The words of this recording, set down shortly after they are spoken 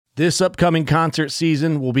This upcoming concert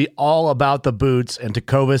season will be all about the boots, and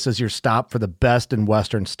Tecovas is your stop for the best in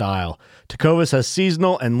Western style. Tecovas has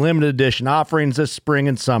seasonal and limited edition offerings this spring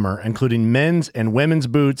and summer, including men's and women's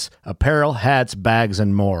boots, apparel, hats, bags,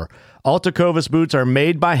 and more. All Tecovas boots are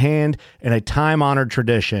made by hand in a time-honored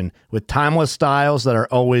tradition with timeless styles that are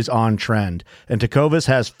always on trend. And Tecovas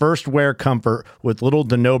has first wear comfort with little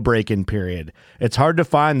to no break-in period. It's hard to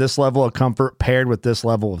find this level of comfort paired with this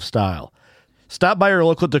level of style. Stop by your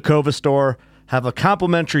local Tecovas store, have a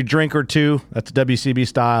complimentary drink or two, that's WCB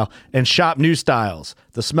style, and shop new styles.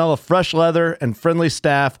 The smell of fresh leather and friendly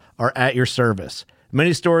staff are at your service.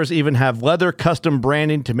 Many stores even have leather custom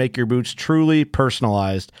branding to make your boots truly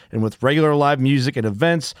personalized. And with regular live music and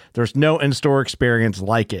events, there's no in-store experience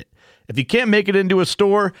like it. If you can't make it into a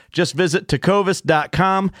store, just visit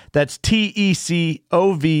tecovas.com. That's TECOVAS.com.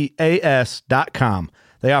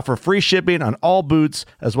 They offer free shipping on all boots,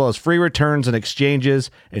 as well as free returns and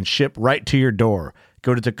exchanges, and ship right to your door.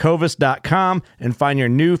 Go to tecovas.com and find your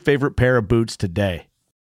new favorite pair of boots today.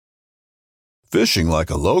 Fishing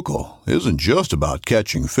like a local isn't just about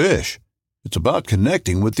catching fish. It's about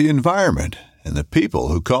connecting with the environment and the people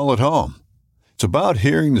who call it home. It's about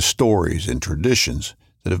hearing the stories and traditions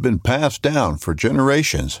that have been passed down for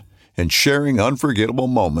generations and sharing unforgettable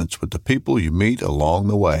moments with the people you meet along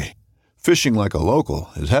the way. Fishing like a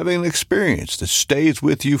local is having an experience that stays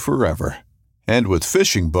with you forever. And with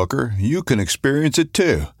Fishing Booker, you can experience it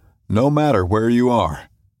too, no matter where you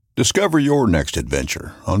are. Discover your next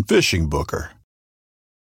adventure on Fishing Booker.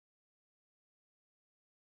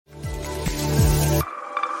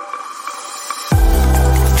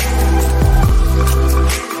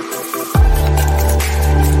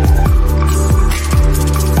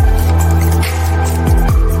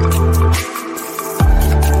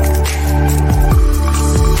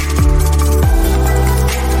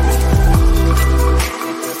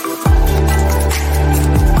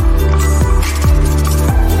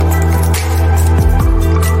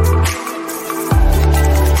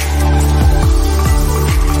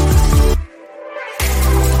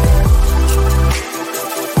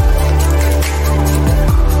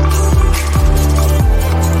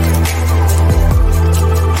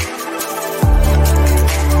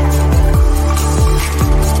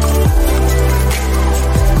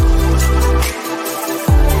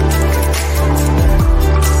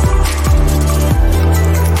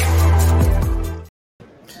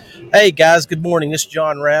 Hey guys, good morning. This is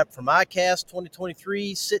John Rapp from ICAST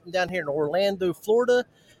 2023, sitting down here in Orlando, Florida.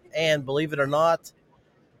 And believe it or not,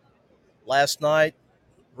 last night,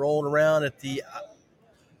 rolling around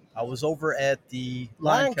I was over at the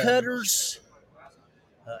Line Cutters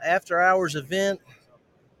after hours event,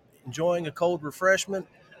 enjoying a cold refreshment.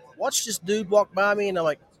 Watched this dude walk by me, and I'm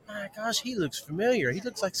like, my gosh, he looks familiar. He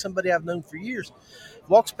looks like somebody I've known for years.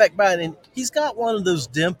 Walks back by, and he's got one of those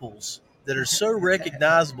dimples that are so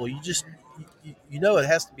recognizable. You know it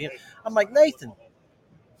has to be him. I'm like, Nathan.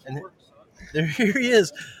 And there here he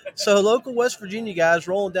is. So local West Virginia guys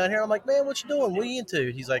rolling down here. I'm like, man, what you doing? What are you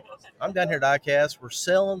into? He's like, I'm down here at ICAST. We're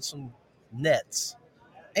selling some nets.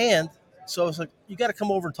 And so I was like, you got to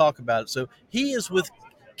come over and talk about it. So he is with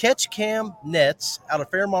Catch Cam Nets out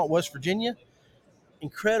of Fairmont, West Virginia.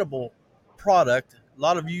 Incredible product. A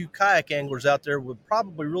lot of you kayak anglers out there would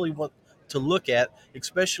probably really want to look at,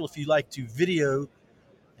 especially if you like to video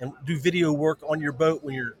and do video work on your boat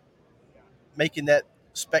when you're making that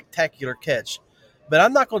spectacular catch. But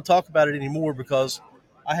I'm not going to talk about it anymore because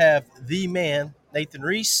I have the man, Nathan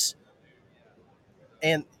Reese.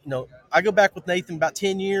 And, I go back with Nathan about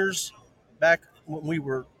 10 years back when we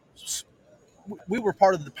were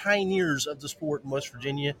part of the pioneers of the sport in West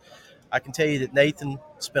Virginia. I can tell you that Nathan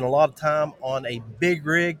spent a lot of time on a big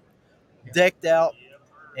rig, decked out,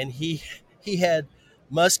 and he had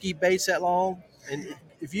muskie baits that long. And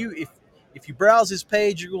if you browse his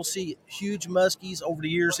page, you're going to see huge muskies over the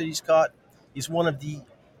years that he's caught. He's one of the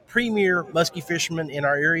premier muskie fishermen in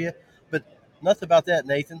our area. But enough about that,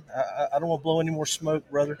 Nathan. I don't want to blow any more smoke,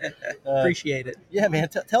 brother. Appreciate it. Yeah, man.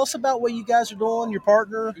 Tell us about what you guys are doing, your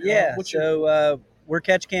partner. Yeah, we're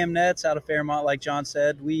Catch Cam Nets out of Fairmont, like John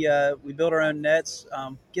said. We build our own nets.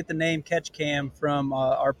 Get the name Catch Cam from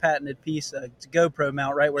our patented piece. It's a GoPro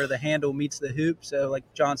mount right where the handle meets the hoop. So like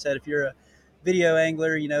John said, if you're a video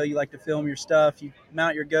angler, you like to film your stuff, you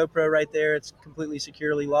mount your GoPro right there. It's completely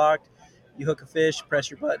securely locked. You hook a fish, press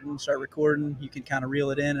your button, start recording. You can kind of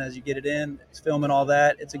reel it in as you get it in. It's filming all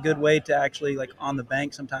that. It's a good way to actually, like on the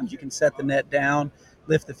bank, sometimes you can set the net down,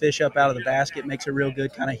 lift the fish up out of the basket, makes a real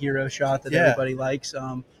good kind of hero shot that everybody likes.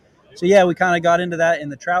 So yeah, we kind of got into that in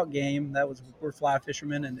the trout game. We're fly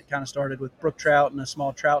fishermen, and it kind of started with brook trout and a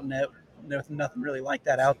small trout net nothing really like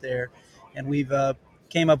that out there. And we've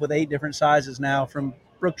came up with 8 different sizes now, from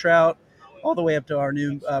brook trout all the way up to our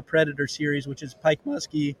new Predator series, which is pike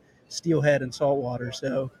muskie, steelhead, and saltwater.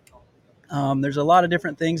 So there's a lot of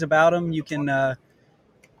different things about them. You can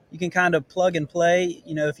kind of plug and play.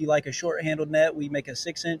 If you like a short handled net, we make a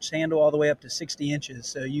 6-inch handle all the way up to 60 inches.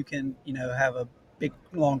 So you can, have a big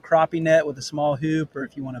long crappie net with a small hoop, or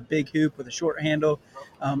if you want a big hoop with a short handle,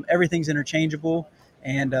 everything's interchangeable.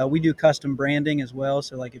 And we do custom branding as well.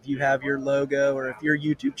 So like if you have your logo, or if your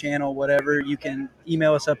YouTube channel, whatever, you can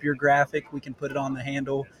email us up your graphic. We can put it on the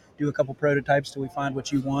handle, do a couple prototypes till we find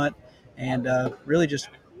what you want, and really just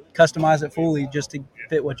customize it fully just to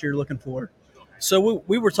fit what you're looking for. So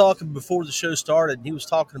we were talking before the show started, and he was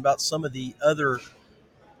talking about some of the other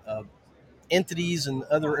entities and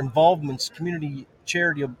other involvements, community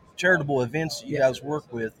charitable events that you guys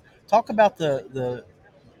work with. Talk about the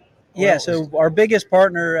so our biggest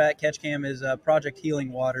partner at CatchCam is Project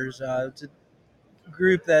Healing Waters. It's a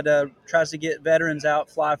group that tries to get veterans out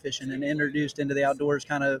fly fishing and introduced into the outdoors,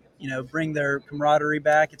 kind of, bring their camaraderie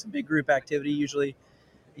back. It's a big group activity, usually,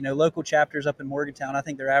 local chapters up in Morgantown. I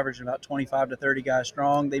think they're averaging about 25 to 30 guys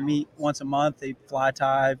strong. They meet once a month. They fly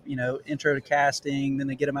tie, intro to casting. Then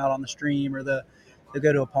they get them out on the stream, or they'll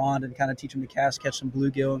go to a pond and kind of teach them to cast, catch some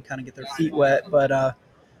bluegill, and kind of get their feet wet. But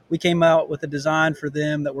we came out with a design for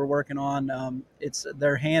them that we're working on. It's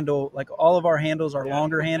their handle. Like all of our handles are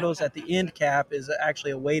longer handles. At the end cap is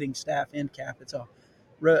actually a waiting staff end cap. It's a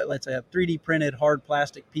 3D printed hard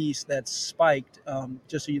plastic piece that's spiked,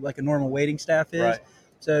 just so like a normal waiting staff is. Right.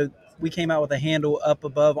 So we came out with a handle up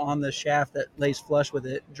above on the shaft that lays flush with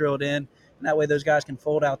it, drilled in. And that way those guys can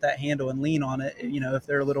fold out that handle and lean on it, if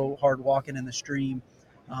they're a little hard walking in the stream.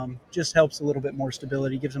 Just helps a little bit more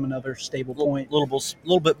stability, gives them another stable point. A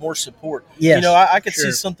little bit more support. Yes, I could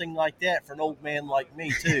see something like that for an old man like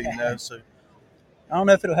me too, So I don't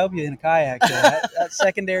know if it'll help you in a kayak. that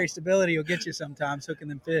secondary stability will get you sometimes hooking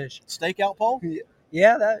them fish. Stakeout pole?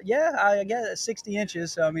 I guess 60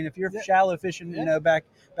 inches. So I mean, if you're shallow fishing, back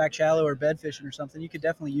shallow or bed fishing or something, you could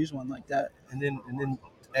definitely use one like that. And then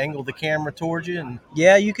angle the camera towards you, and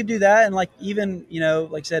you could do that. And like even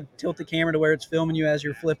like I said, tilt the camera to where it's filming you as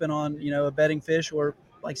you're flipping on a bedding fish, or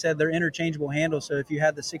like I said, they're interchangeable handles. So if you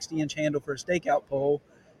had the 60-inch handle for a stakeout pole,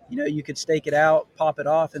 you could stake it out, pop it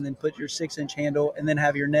off, and then put your 6-inch handle, and then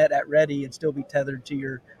have your net at ready and still be tethered to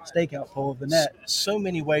your stakeout pole of the net. So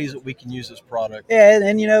many ways that we can use this product. Yeah,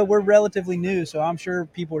 and we're relatively new, so I'm sure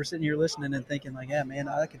people are sitting here listening and thinking like, yeah, man,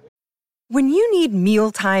 I could. When you need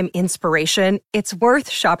mealtime inspiration, it's worth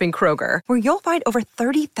shopping Kroger, where you'll find over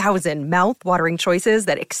 30,000 mouth-watering choices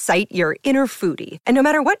that excite your inner foodie. And no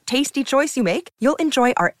matter what tasty choice you make, you'll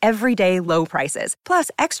enjoy our everyday low prices, plus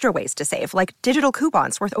extra ways to save, like digital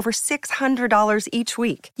coupons worth over $600 each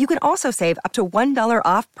week. You can also save up to $1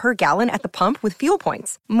 off per gallon at the pump with fuel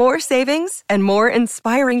points. More savings and more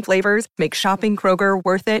inspiring flavors make shopping Kroger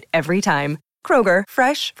worth it every time. Kroger,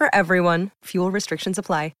 fresh for everyone. Fuel restrictions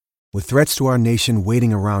apply. With threats to our nation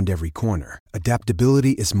waiting around every corner,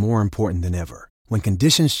 adaptability is more important than ever. When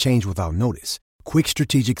conditions change without notice, quick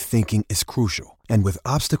strategic thinking is crucial. And with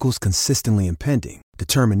obstacles consistently impending,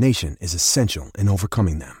 determination is essential in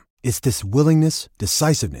overcoming them. It's this willingness,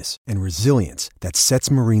 decisiveness, and resilience that sets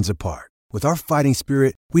Marines apart. With our fighting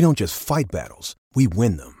spirit, we don't just fight battles, we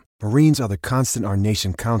win them. Marines are the constant our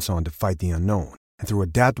nation counts on to fight the unknown. And through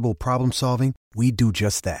adaptable problem solving, we do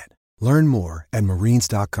just that. Learn more at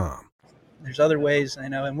marines.com. There's other ways,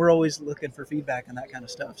 and we're always looking for feedback on that kind of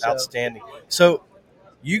stuff. So. Outstanding. So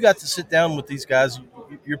you got to sit down with these guys.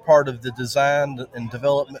 You're part of the design and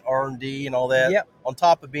development, R&D and all that. Yep. On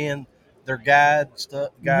top of being their guides.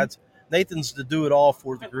 Mm-hmm. Nathan's the do-it-all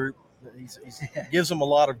for the group. He gives them a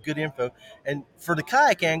lot of good info. And for the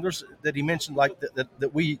kayak anglers that he mentioned, like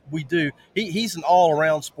that we do, he's an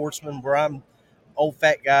all-around sportsman, where I'm old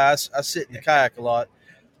fat guy. I sit in the kayak a lot.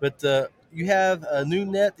 But you have a new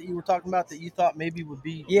net that you were talking about that you thought maybe would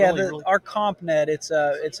be really... Our comp net. It's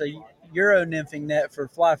a Euro nymphing net for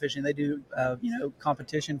fly fishing. They do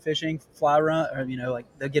competition fishing, fly run, or like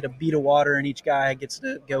they'll get a bead of water and each guy gets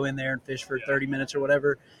to go in there and fish for 30 minutes or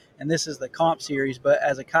whatever. And this is the comp series. But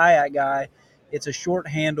as a kayak guy, it's a short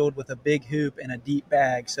handled with a big hoop and a deep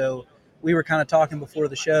bag. So we were kind of talking before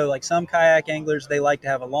the show, like some kayak anglers, they like to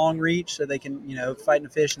have a long reach so they can, fight a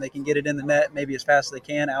fish and they can get it in the net maybe as fast as they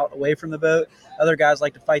can out away from the boat. Other guys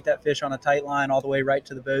like to fight that fish on a tight line all the way right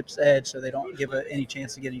to the boat's edge so they don't give it any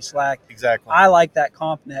chance to get any slack. Exactly. I like that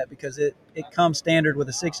comp net because it comes standard with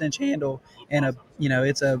a 6-inch handle and I think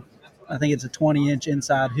it's a 20-inch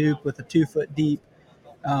inside hoop with a 2-foot deep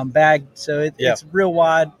bag, so it's real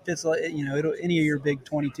wide. Fits, any of your big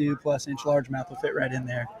 22 plus inch largemouth will fit right in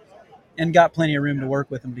there, and got plenty of room to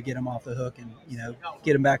work with them to get them off the hook and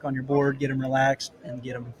get them back on your board, get them relaxed, and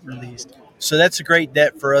get them released. So that's a great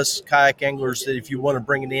net for us kayak anglers that if you want to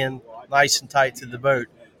bring it in nice and tight to the boat.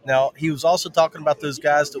 Now, he was also talking about those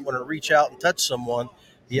guys that want to reach out and touch someone.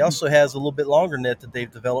 He also has a little bit longer net that they've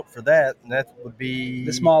developed for that, and that would be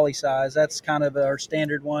the Smalley size. That's kind of our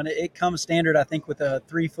standard one. It comes standard, I think, with a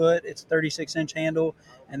 3 foot. It's 36-inch handle,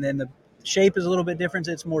 and then the shape is a little bit different.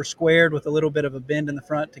 It's more squared with a little bit of a bend in the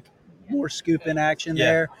front to more scoop in action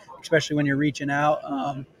there, especially when you're reaching out.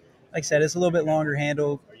 Like I said, it's a little bit longer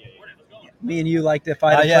handle. Me and you like to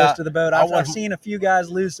fight them close to the boat. I've seen a few guys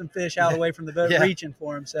lose some fish out away from the boat reaching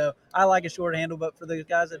for them. So I like a short handle, but for the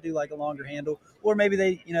guys that do like a longer handle, or maybe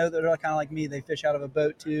they're kind of like me, they fish out of a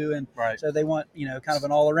boat too. And so they want, kind of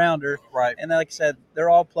an all arounder. Right. And like I said, they're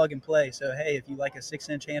all plug and play. So, hey, if you like a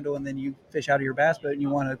 6-inch handle and then you fish out of your bass boat and you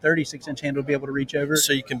want a 36-inch handle to be able to reach over.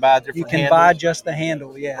 So you can buy different handles. You can buy just the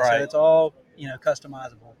handle. Yeah. Right. So it's all,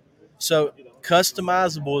 customizable. So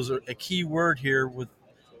customizable is a key word here with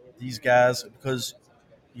these guys, because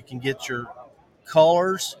you can get your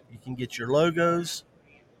colors, you can get your logos,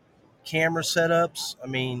 camera setups. I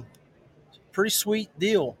mean, pretty sweet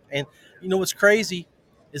deal. And what's crazy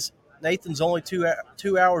is Nathan's only two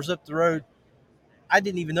hours up the road. I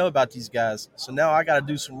didn't even know about these guys, so now I got to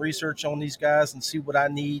do some research on these guys and see what I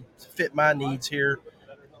need to fit my needs here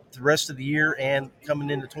the rest of the year and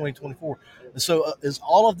coming into 2024. And so is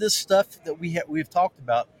all of this stuff that we've talked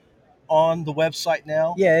about on the website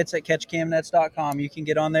now? Yeah, it's at catchcamnets.com. You can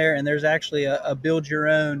get on there, and there's actually a build your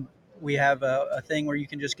own. We have a thing where you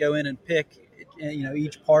can just go in and pick,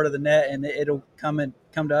 each part of the net, and it'll come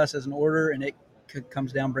to us as an order, and it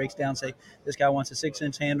comes down, breaks down, say this guy wants a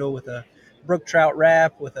 6-inch handle with a brook trout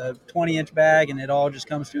wrap with a 20-inch bag, and it all just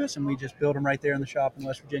comes to us, and we just build them right there in the shop in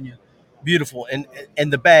West Virginia. Beautiful. And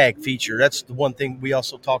the bag feature, that's the one thing we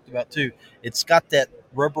also talked about too. It's got that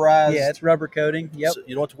rubberized. Yeah, it's rubber coating. Yep. So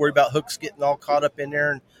you don't have to worry about hooks getting all caught up in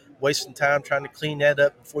there and wasting time trying to clean that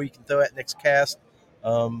up before you can throw that next cast.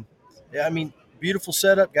 Beautiful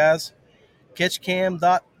setup, guys.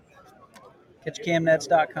 Catchcamnets.com.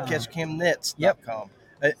 Catchcamnets.com. Yep.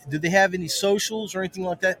 Do they have any socials or anything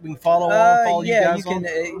like that we can follow you guys on?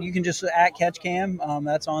 You can just at CatchCam.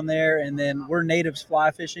 That's on there. And then we're Natives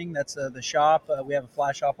Fly Fishing. That's the shop. We have a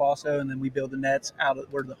fly shop also, and then we build the nets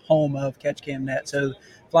we're the home of CatchCam Net. So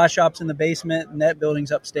fly shop's in the basement, net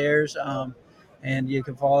building's upstairs. And you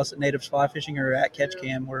can follow us at Natives Fly Fishing or at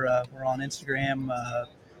CatchCam. We're on Instagram,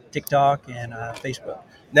 TikTok, and Facebook.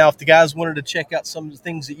 Now, if the guys wanted to check out some of the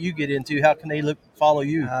things that you get into, how can they follow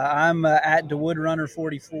you? I'm at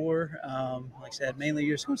DeWoodRunner44. Like I said, mainly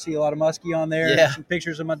you're just going to see a lot of muskie on there. Yeah. Some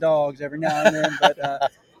pictures of my dogs every now and then. But,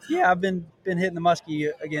 I've been hitting the muskie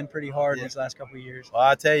again pretty hard these last couple of years. Well,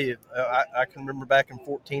 I tell you, I can remember back in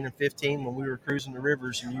 14 and 15 when we were cruising the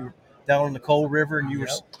rivers and you were down in the Cold River and you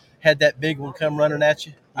had that big one come running at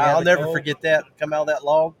you. Yeah, I'll never forget that, come out of that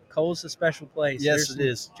log. Cole's a special place. Yes, There's it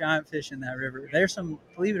is. Giant fish in that river. There's some,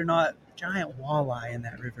 believe it or not, giant walleye in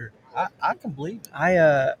that river. I can believe it. I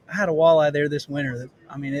had a walleye there this winter.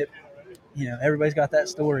 Everybody's got that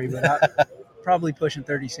story, but I probably pushing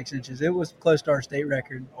 36 inches. It was close to our state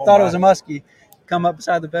record. Thought it was a muskie. Come up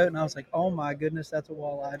beside the boat, and I was like, oh, my goodness, that's a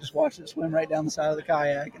walleye. I just watched it swim right down the side of the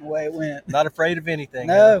kayak, and away it went. Not afraid of anything.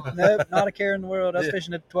 No, not a care in the world. I was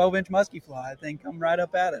fishing a 12-inch muskie fly. Thing come right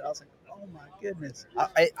up at it. I was like, oh, my goodness.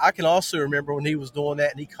 I can also remember when he was doing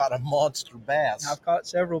that, and he caught a monster bass. I've caught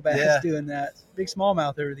several bass doing that. Big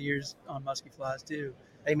smallmouth over the years on muskie flies, too.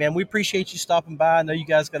 Hey, man, we appreciate you stopping by. I know you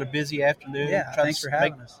guys got a busy afternoon. Yeah, thanks for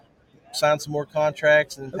having us. Sign some more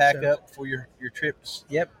contracts and then pack up for your trips.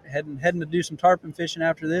 Yep, heading to do some tarpon fishing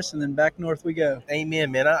after this, and then back north we go.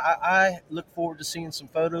 Amen, man. I look forward to seeing some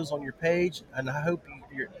photos on your page, and I hope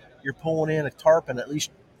you're pulling in a tarpon at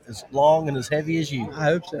least as long and as heavy as you. I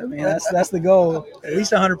hope so, man. That's the goal. At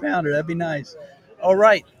least 100-pounder. That'd be nice. All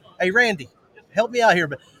right. Hey, Randy, help me out here.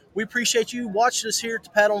 But we appreciate you watching us here at the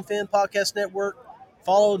Paddle and Fin Podcast Network.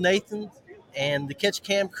 Follow Nathan and the Catch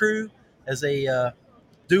Cam crew as they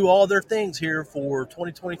do all their things here for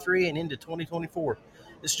 2023 and into 2024.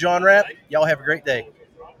 This is John Rapp. Y'all have a great day.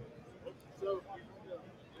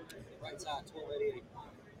 Right side.